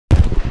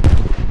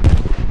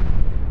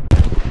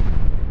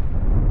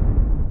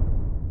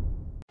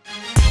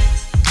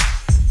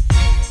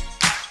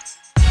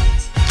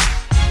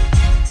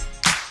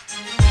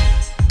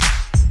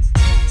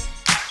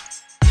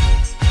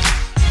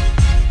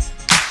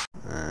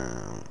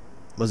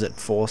Was it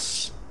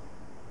force?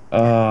 Oh,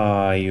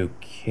 are you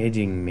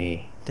kidding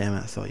me? Damn it,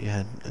 I thought you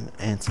had an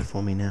answer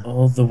for me now.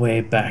 All the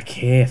way back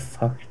here.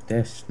 Fuck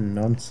this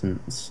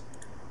nonsense.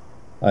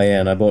 Oh yeah,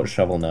 and I bought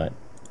Shovel Knight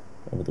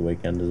over the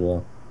weekend as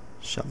well.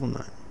 Shovel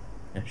Knight.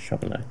 Yeah,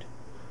 Shovel Knight.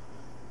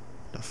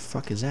 The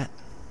fuck is that?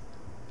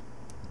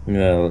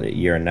 Well,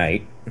 you're a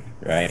knight,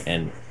 right?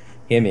 And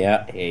hear me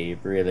out here.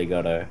 You've really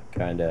got to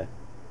kind of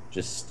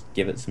just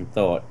give it some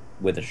thought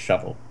with a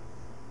shovel.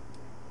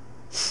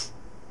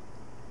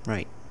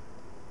 Right.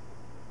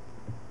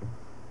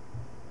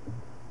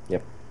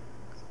 Yep.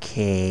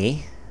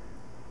 Okay.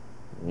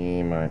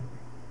 You might.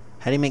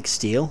 How do you make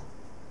steel?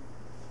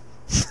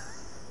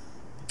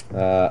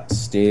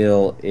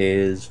 Steel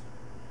is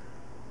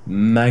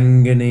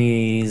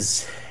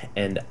manganese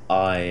and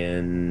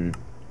iron,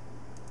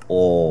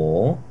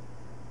 or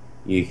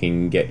you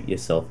can get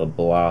yourself a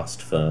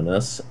blast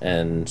furnace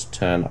and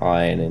turn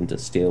iron into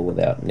steel Oh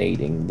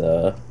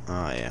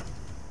yeah.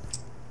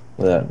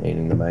 without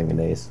needing the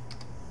manganese.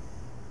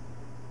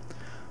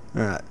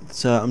 Alright,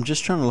 so I'm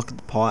just trying to look at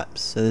the pipes.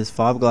 So there's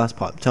fiberglass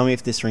pipe. Tell me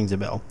if this rings a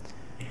bell.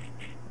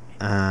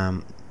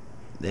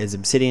 There's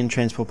obsidian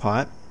transport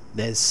pipe.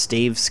 There's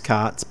Steve's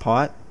carts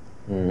pipe.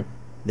 Mm.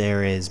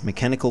 There is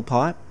mechanical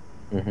pipe.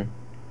 Mm-hmm.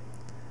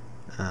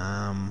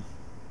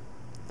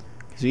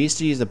 Because we used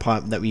to use the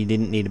pipe that you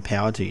didn't need a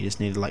power to. You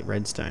just needed like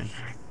redstone.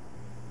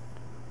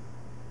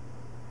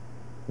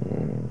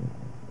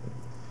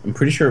 I'm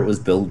pretty sure it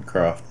was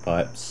Buildcraft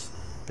pipes.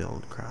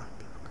 Buildcraft.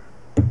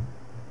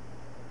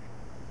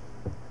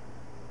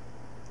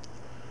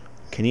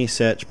 Can you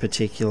search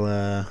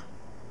particular?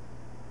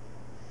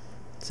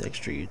 It's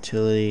extra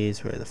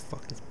utilities. Where the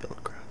fuck is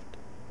Buildcraft?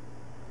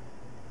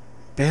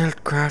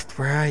 Buildcraft,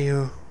 where are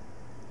you?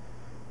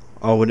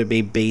 Oh, would it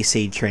be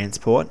BC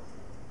Transport?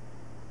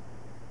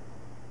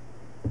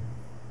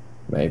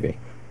 Maybe.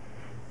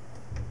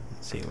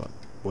 Let's see what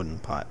wooden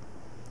pipe.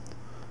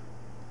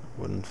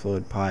 Wooden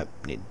fluid pipe.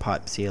 Need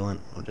pipe sealant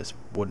or just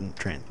wooden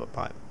transport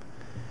pipe.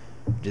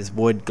 Just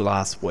wood,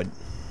 glass, wood.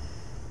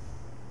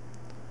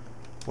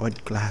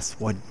 Wood, glass,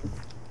 wood.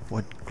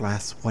 Wood,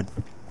 glass, wood.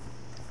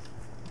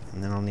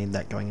 And then I'll need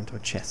that going into a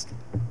chest.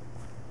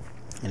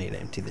 I need to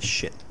empty this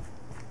shit.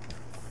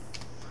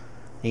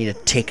 I need to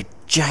take a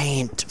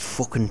giant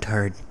fucking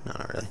turd. No,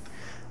 not really.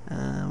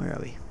 Where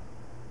are we?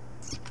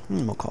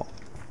 More coal.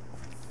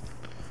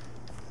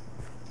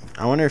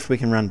 I wonder if we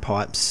can run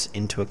pipes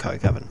into a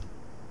coke oven.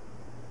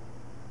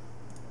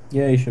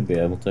 Yeah, you should be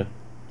able to.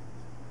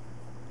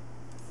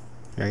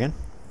 Here again?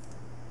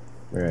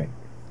 Right.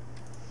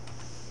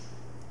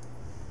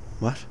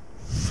 What?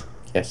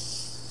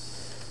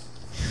 Yes.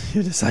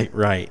 You're just like,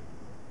 right.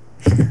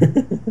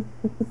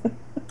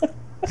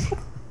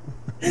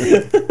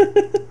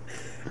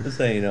 Just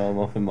so you know, I'm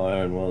off in my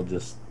own world,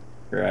 just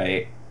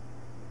right.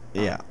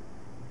 Yeah.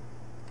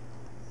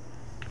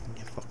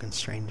 You're fucking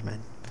strange, man.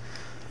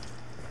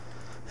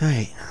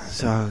 Alright,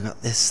 so I've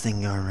got this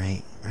thing going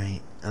right.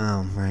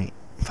 Right.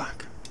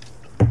 Fuck.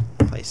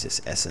 Place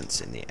this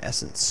essence in the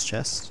essence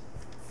chest.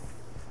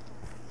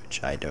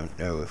 Which I don't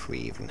know if we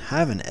even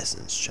have an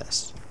essence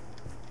chest.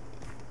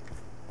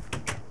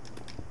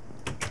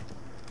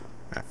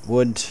 Right,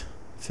 wood,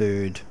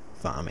 food,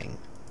 farming.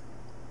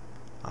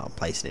 I'll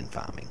place it in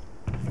farming.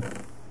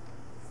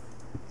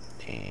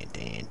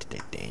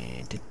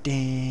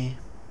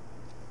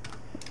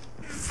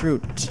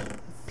 Fruit,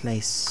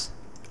 place.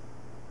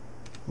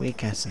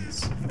 Weak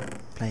essence,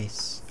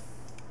 place.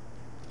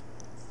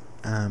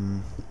 I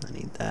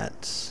need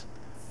that.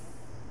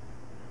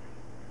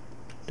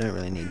 Don't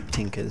really need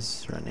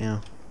tinkers right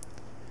now.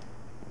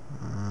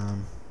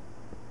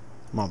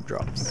 Mob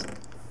drops.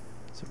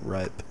 It's a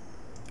rope.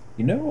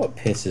 You know what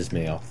pisses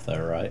me off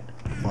though, right?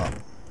 What?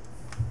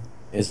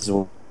 Is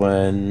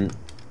when...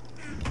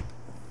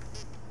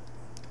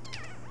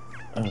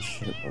 Oh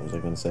shit, what was I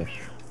gonna say?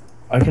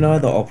 I can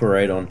either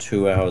operate on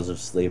 2 hours of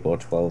sleep or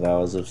 12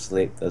 hours of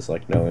sleep. There's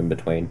like no in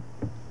between.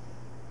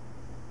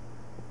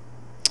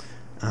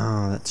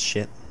 Oh, that's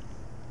shit.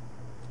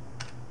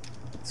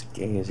 It's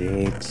gay as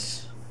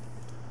eggs.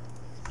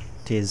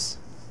 Tis.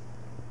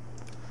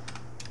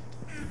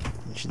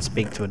 You should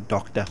speak to a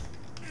doctor.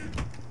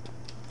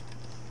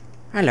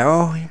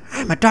 Hello,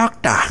 I'm a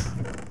doctor.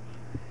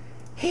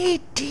 Hey,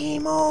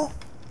 Timo.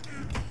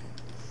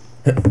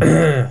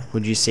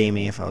 Would you see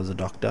me if I was a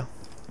doctor?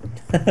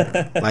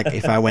 Like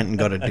if I went and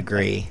got a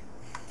degree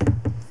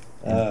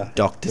and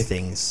doctor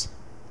things.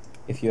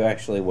 If you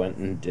actually went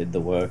and did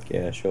the work,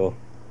 yeah, sure.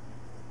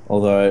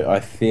 Although I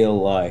feel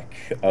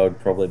like I would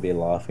probably be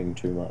laughing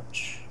too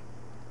much.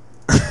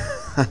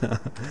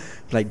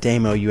 Like,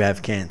 Damo, you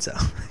have cancer.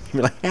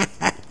 You're like,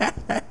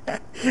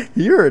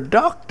 you're a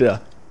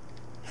doctor.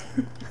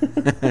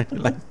 You're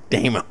like,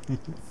 Damo.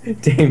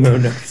 Damo,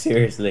 no,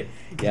 seriously.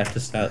 You have to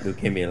start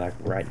leukemia like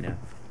right now.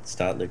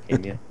 Start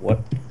leukemia.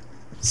 What?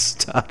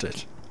 Start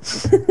it.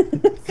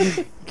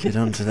 Get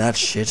onto that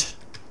shit.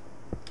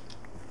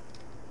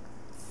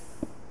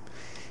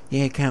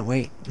 Yeah, can't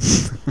wait.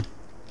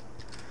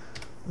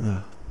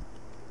 Ugh.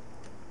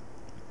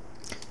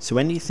 So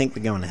when do you think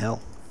we're going to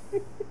hell?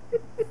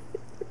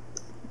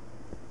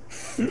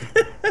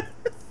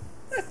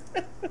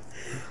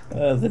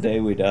 The day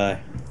we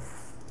die.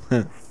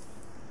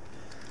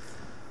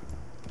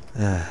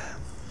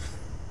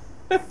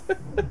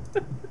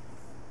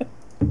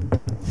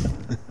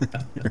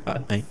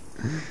 Right, mate.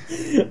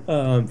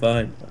 Oh, I'm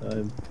fine.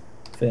 I'm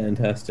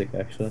fantastic,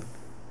 actually.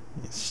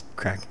 Just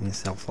cracking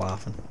yourself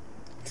laughing.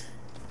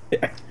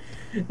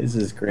 This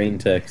is green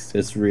text.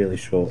 It's really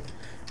short.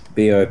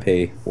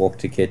 BOP, walk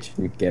to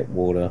kitchen, get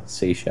water,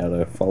 see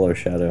shadow, follow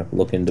shadow,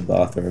 look into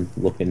bathroom,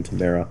 look into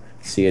mirror,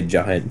 see a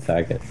giant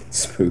faggot.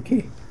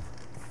 Spooky.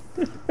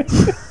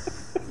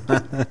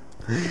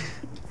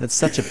 That's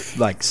such a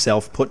like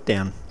self put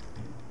down.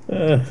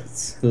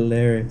 It's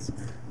hilarious.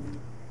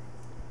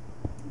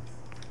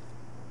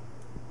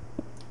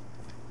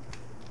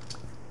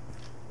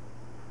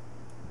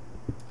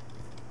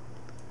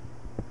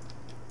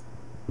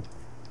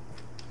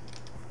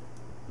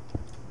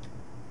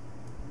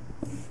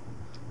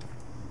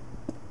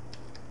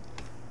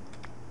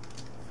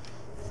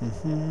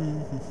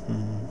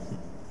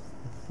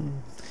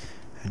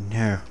 Oh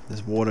no,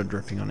 there's water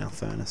dripping on our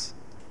furnace.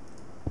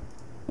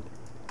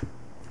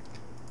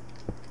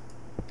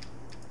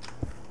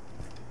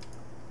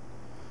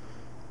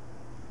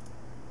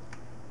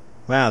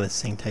 Wow,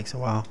 this thing takes a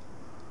while.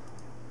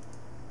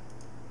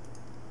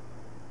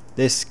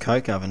 This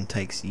coke oven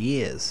takes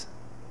years.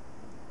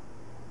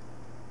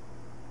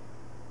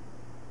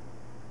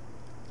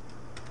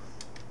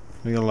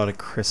 We got a lot of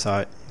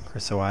creosote,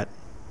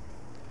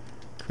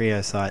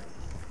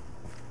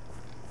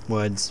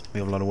 words. We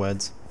have a lot of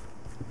words.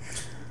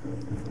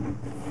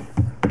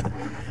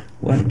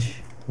 What?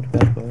 What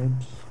about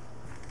birds?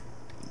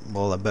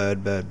 Well, a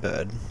bird.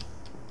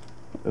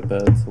 A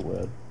bird's a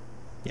word.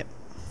 Yep.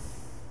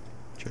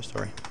 True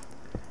story.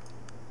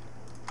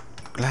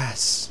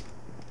 Glass.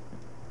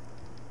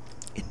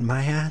 In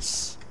my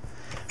ass.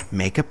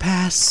 Make a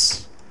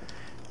pass.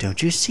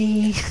 Don't you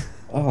see?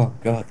 Oh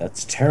god,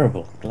 that's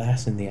terrible.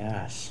 Glass in the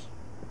ass.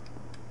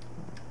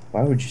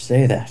 Why would you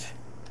say that?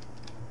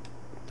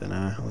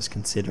 Dunno, I was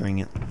considering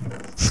it.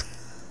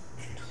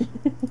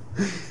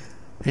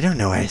 I don't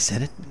know why I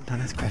said it. Don't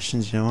ask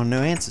questions you don't want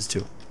no answers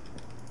to.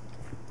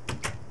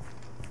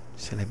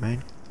 Silly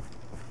man.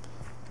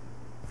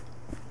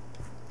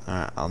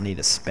 Alright, I'll need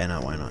a spanner,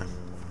 won't I?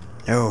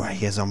 Oh, I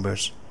hear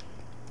zombies.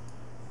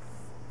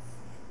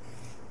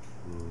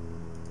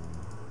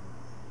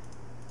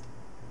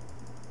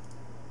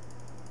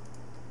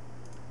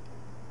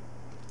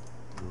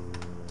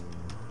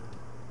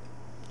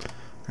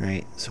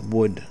 Right, so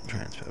wood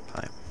transport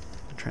pipe.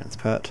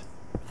 Transport.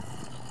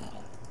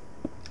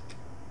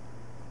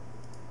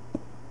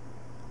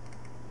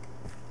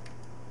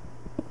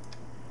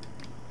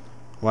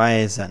 Why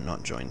is that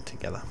not joined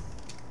together?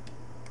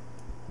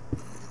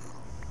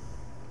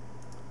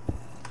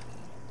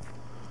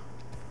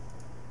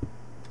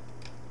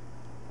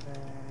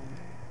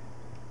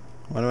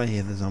 Why do I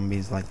hear the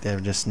zombies like they're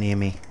just near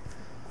me?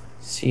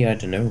 See, I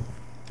don't know.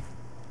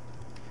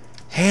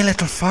 Hey,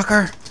 little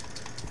fucker!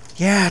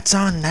 Yeah, it's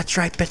on. That's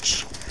right,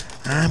 bitch.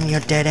 I'm your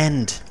dead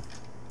end.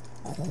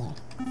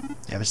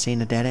 Ever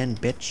seen a dead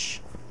end, bitch?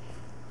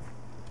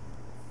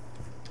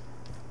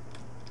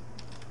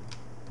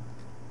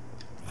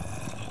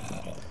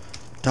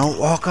 Don't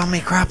walk on me,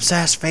 crops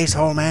ass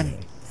facehole, man.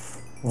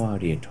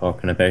 What are you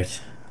talking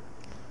about?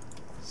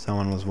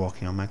 Someone was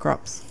walking on my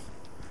crops,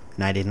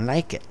 and I didn't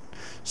like it.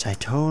 So I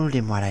told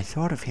him what I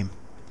thought of him.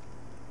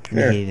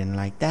 Sure. And he didn't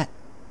like that.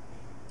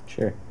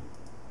 Sure.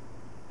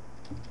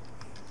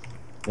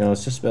 You know, I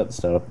was just about to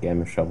start up a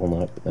game of Shovel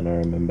Knight, but then I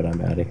remembered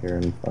I'm out of here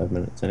in 5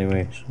 minutes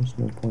anyway, so there's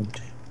no point.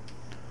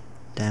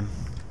 Damn.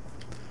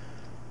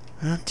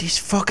 Why don't these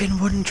fucking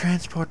wooden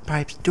transport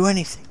pipes do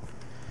anything?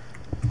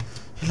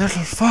 You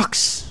little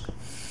fucks!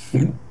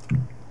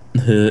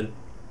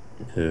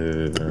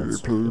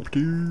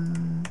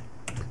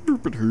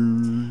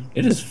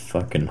 It is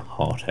fucking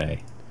hot, eh?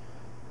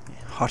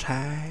 Hot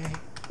high.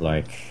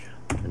 Like,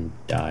 I'm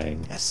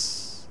dying.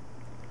 Yes.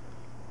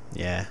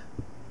 Yeah.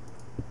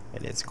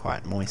 It is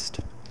quite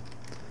moist.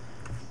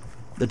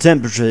 The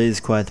temperature is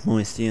quite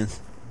moist, yes.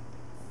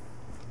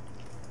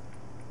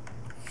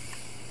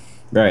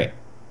 Right.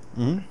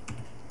 Hmm?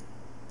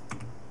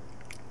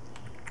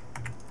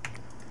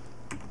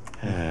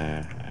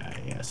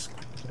 Yes.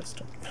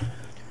 Stop.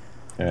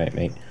 Alright,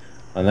 mate.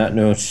 On that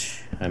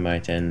note, I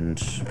might end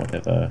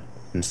whatever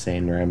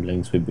insane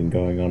ramblings we've been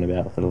going on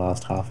about for the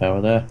last half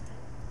hour there.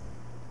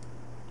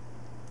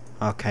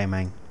 Okay,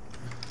 man.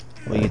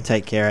 Well, you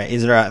take care.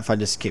 Is it alright if I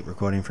just keep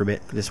recording for a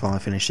bit, just while I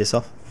finish this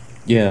off?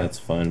 Yeah, that's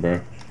fine,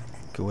 bro.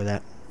 Good with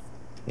that?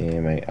 Yeah,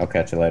 mate. I'll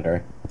catch you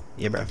later.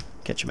 Yeah, bro.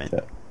 Catch you, man.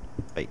 Yeah.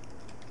 Bye.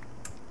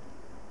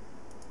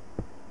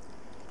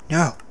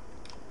 No!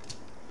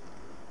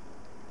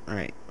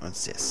 Alright,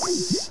 what's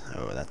this?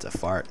 Oh, that's a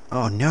fart.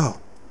 Oh, no!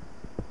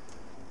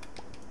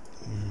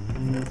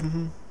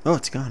 Oh,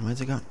 it's gone.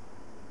 Where's it gone?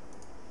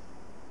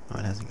 Oh,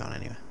 it hasn't gone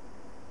anywhere.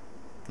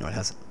 No, it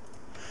hasn't.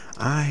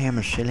 I am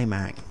a silly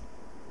man.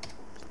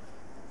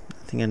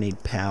 I think I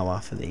need power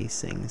for these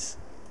things.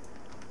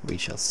 We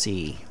shall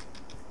see.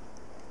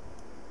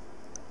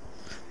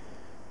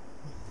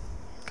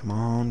 Come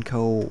on,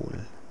 coal.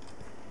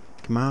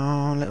 Come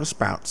on, little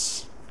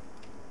sprouts.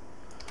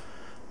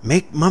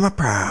 Make mama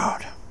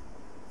proud.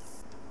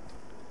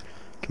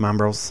 Come on,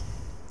 bros.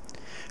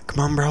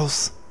 Come on,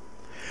 bros.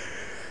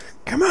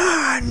 Come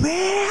on,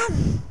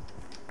 man.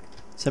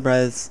 So,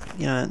 bros,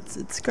 you know,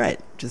 it's great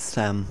just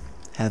having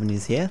you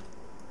here.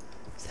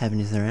 Just having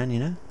you around, you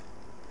know.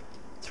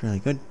 It's really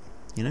good,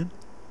 you know.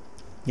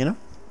 You know?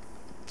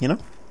 You know?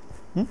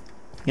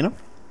 You know?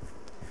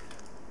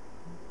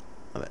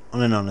 But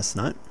on an honest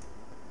note,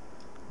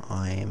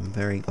 I am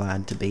very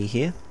glad to be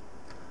here.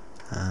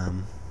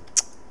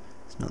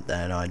 It's not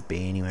that I'd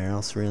be anywhere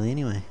else really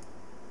anyway.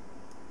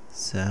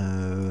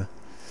 So,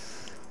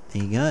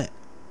 there you go.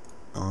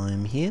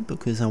 I'm here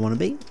because I want to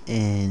be,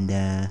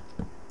 and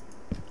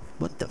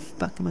what the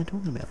fuck am I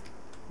talking about?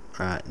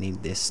 Alright,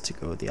 need this to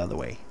go the other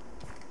way.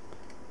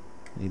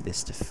 Need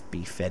this to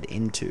be fed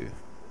into.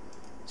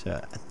 So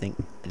I think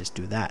I just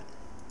do that,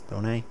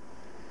 don't I?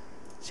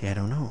 See, I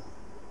don't know.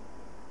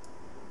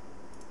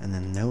 And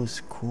then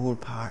those cool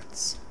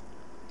parts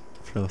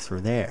flow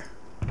through there.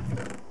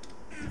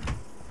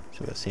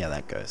 So we'll see how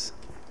that goes.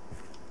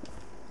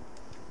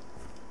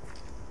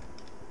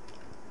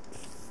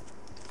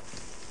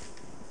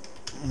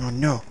 Oh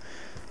no.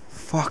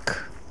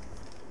 Fuck.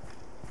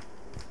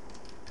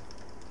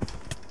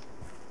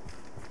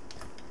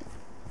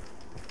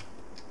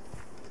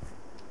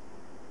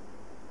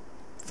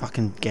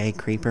 Fucking gay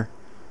creeper.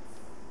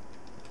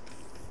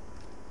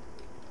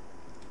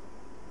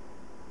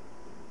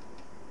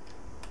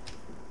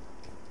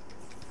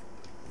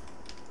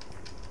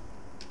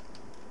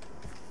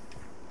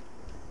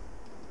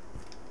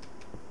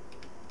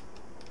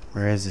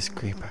 Where is this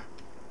creeper?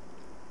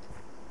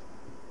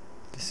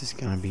 This is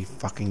gonna be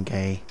fucking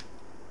gay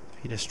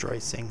if he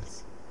destroys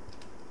things.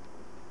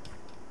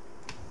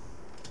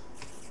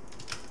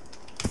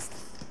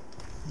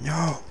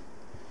 No!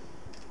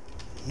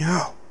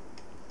 No!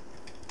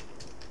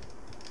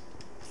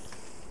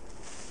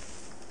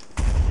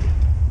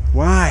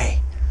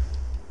 Why?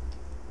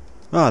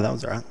 Oh, that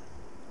was alright.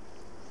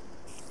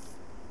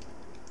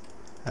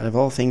 Out of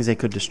all things they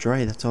could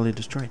destroy, that's all he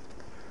destroyed.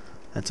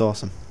 That's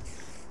awesome.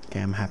 Okay,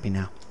 I'm happy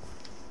now.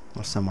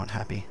 Or somewhat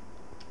happy.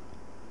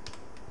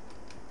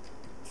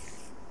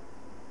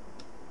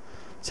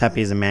 As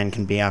happy as a man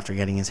can be after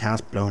getting his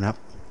house blown up.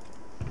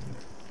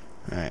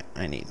 Alright,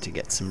 I need to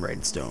get some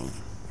redstone.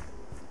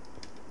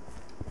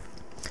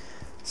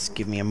 Just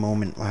give me a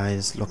moment while I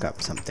just look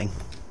up something.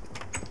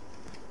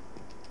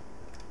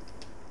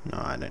 No,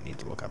 I don't need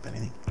to look up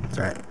anything. It's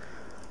alright.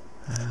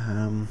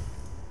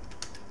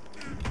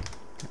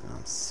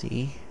 Let's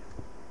see.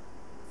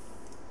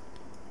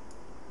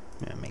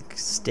 I'm gonna make a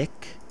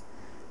stick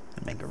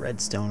and make a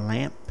redstone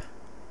lamp.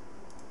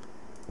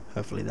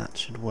 Hopefully that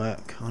should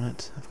work on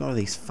it. I've got all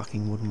these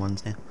fucking wooden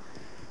ones now.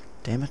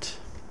 Damn it.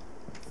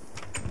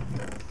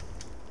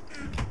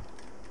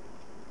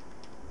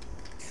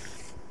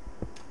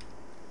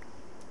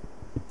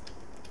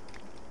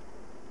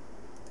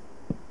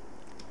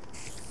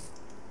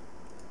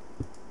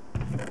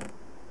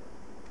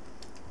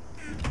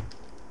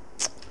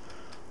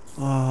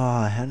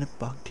 Oh, how the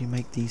fuck do you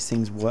make these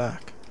things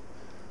work?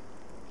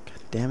 God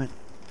damn it.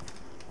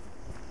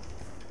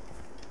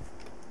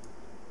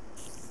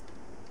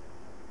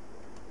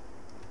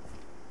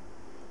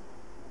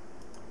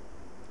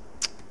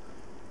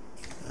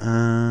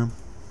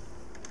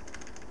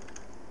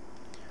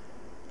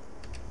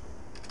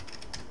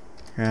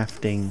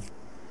 Crafting.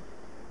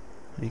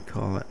 What do you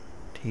call it?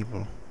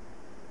 Table.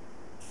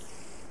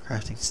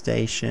 Crafting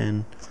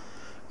station.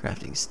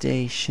 Crafting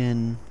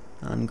station.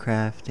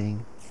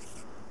 Uncrafting.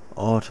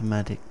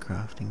 Automatic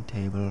crafting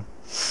table.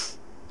 Let's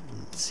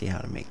see how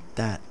to make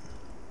that.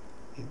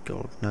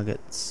 Gold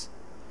nuggets.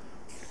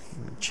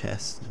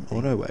 Chest.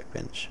 Auto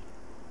workbench.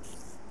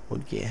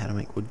 Wood gear. How to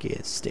make wood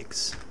gear.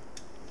 Sticks.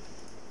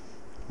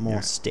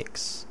 More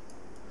sticks.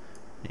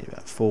 Need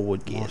about 4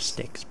 wood gear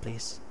sticks,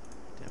 please.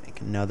 Gonna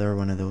make another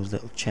one of those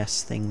little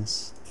chest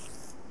things.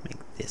 Make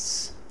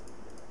this.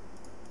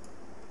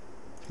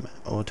 My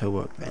auto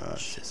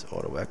workbench. This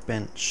auto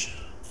workbench.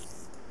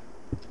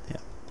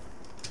 Yeah.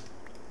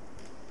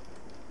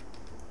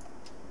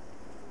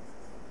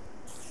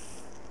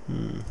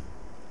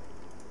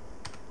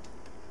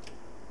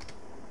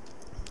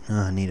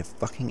 Oh, I need a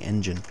fucking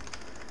engine.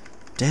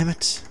 Damn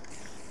it.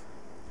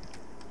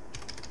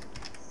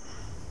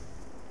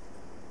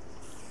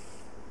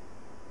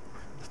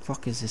 Where the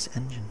fuck is this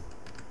engine?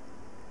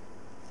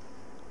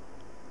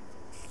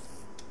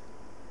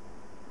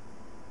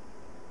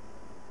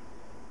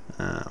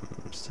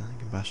 Still a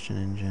combustion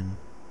engine.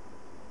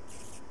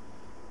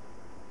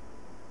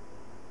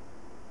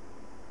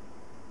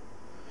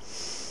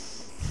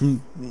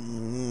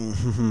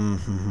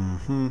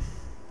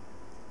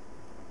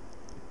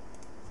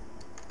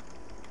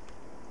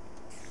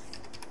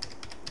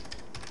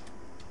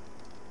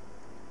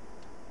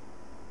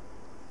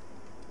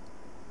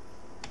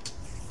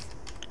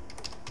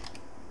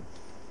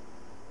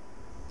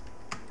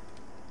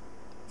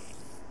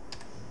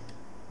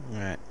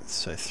 Alright,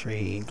 so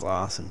 3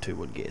 glass and 2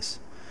 wood gears.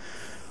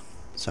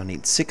 So I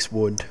need 6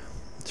 wood,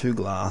 2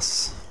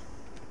 glass,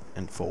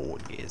 and 4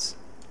 wood gears.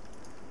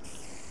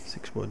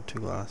 6 wood, 2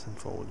 glass, and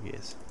 4 wood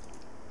gears.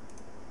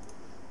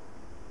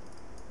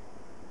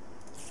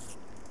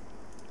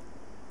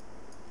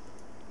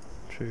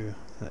 True,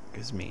 that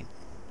gives me...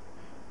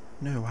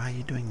 No, why are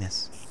you doing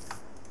this?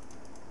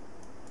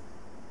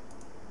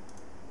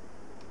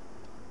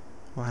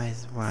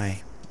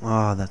 Why?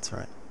 Oh, that's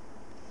right.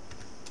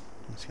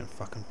 I'm just gonna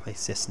fucking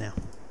place this now.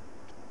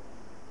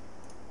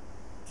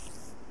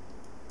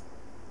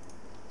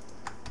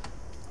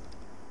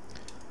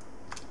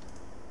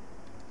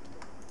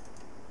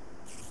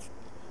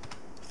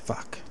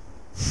 Fuck.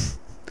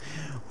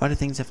 Why do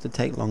things have to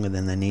take longer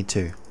than they need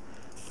to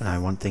when I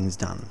want things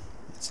done?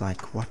 It's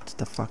like, what's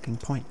the fucking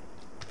point?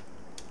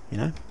 You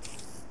know?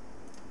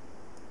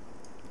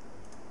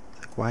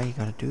 Like, why you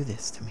gotta do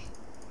this to me?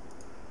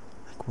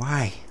 Like,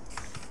 why?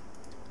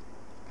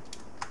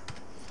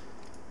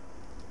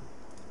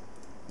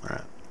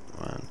 Alright,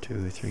 1,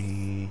 2,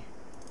 3.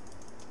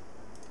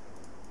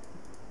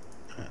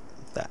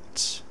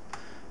 That.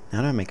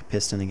 Now do I make a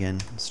piston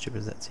again? As stupid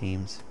as that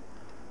seems.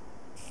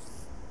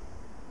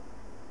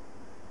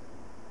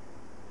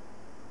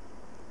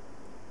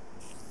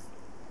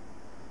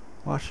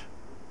 What?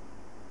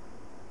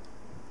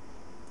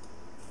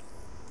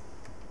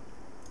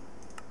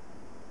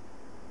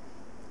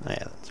 Oh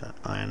yeah, that's right.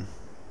 Iron.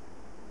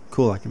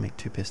 Cool, I can make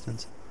 2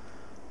 pistons.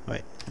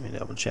 Wait, let me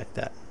double check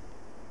that.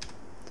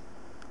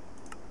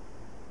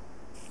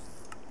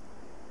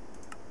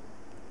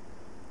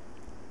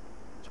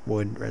 It's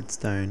wood,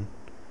 redstone.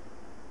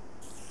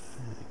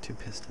 2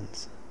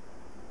 pistons.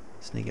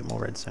 Just need to get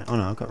more redstone. Oh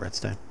no, I've got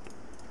redstone.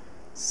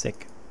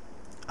 Sick.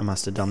 I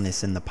must have done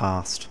this in the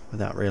past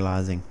without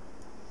realizing.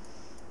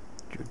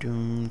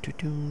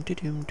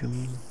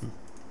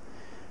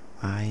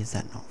 Why is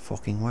that not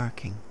fucking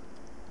working?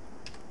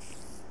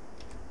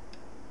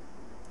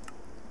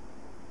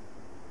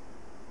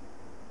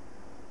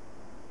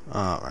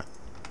 Alright.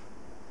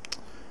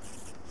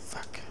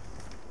 Fuck.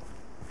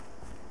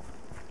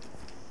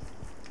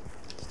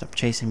 Stop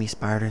chasing me,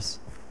 spiders.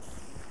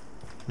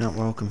 Not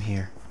welcome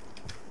here.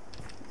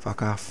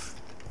 Fuck off.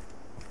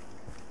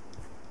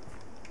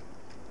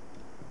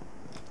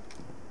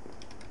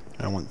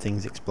 I don't want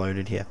things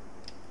exploded here.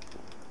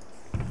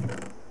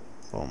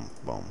 Boom,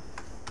 boom.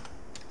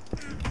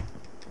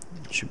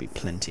 Should be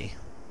plenty.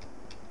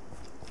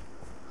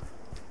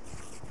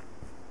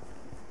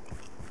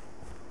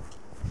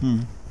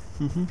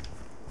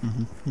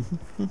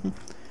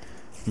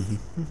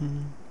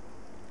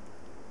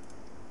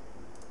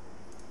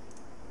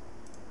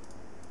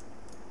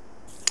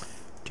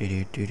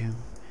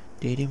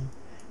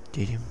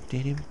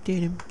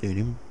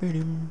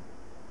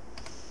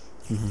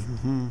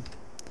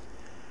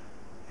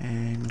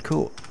 And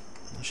cool.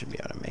 I should be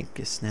able to make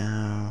this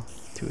now.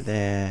 2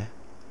 there.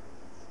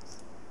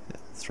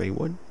 3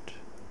 wood.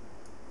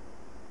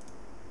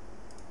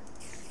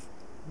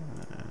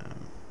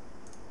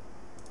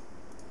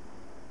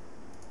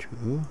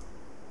 2.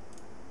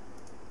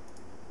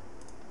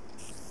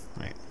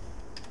 Right.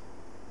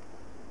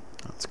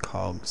 That's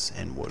cogs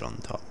and wood on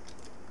top.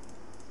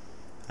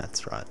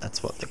 That's right.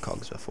 That's what the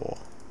cogs were for.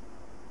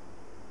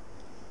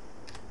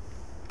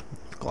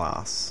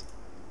 Glass.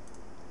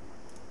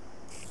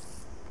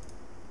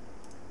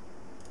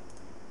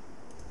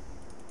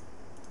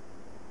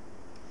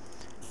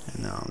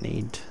 And I'll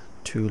need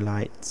 2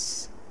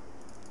 lights.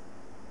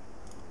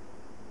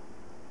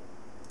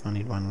 I'll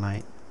need 1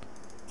 light.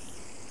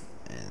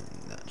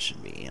 And that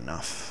should be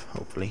enough,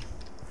 hopefully.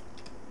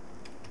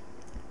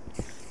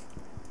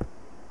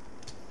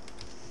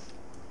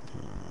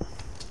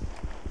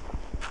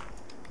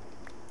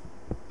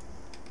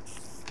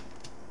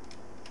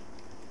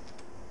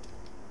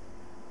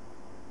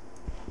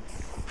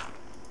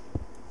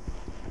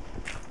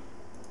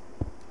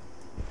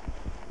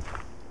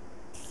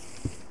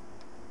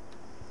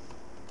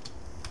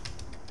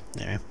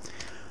 There.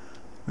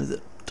 With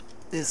it,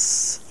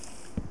 this,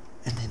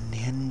 and then the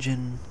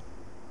engine.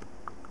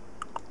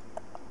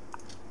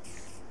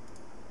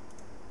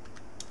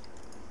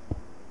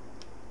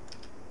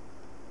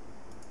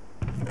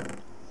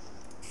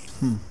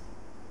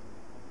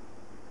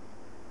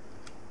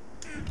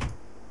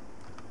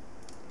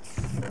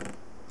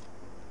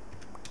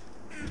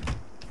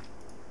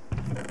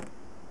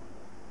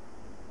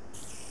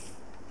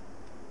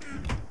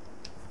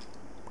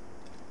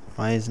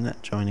 Why isn't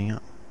it joining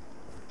up?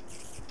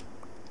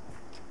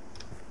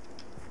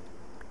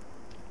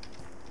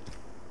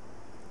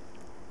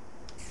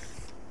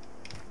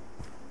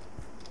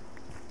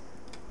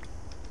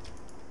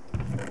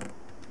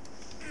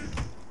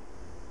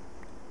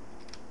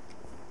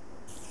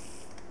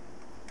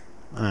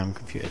 I'm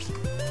confused.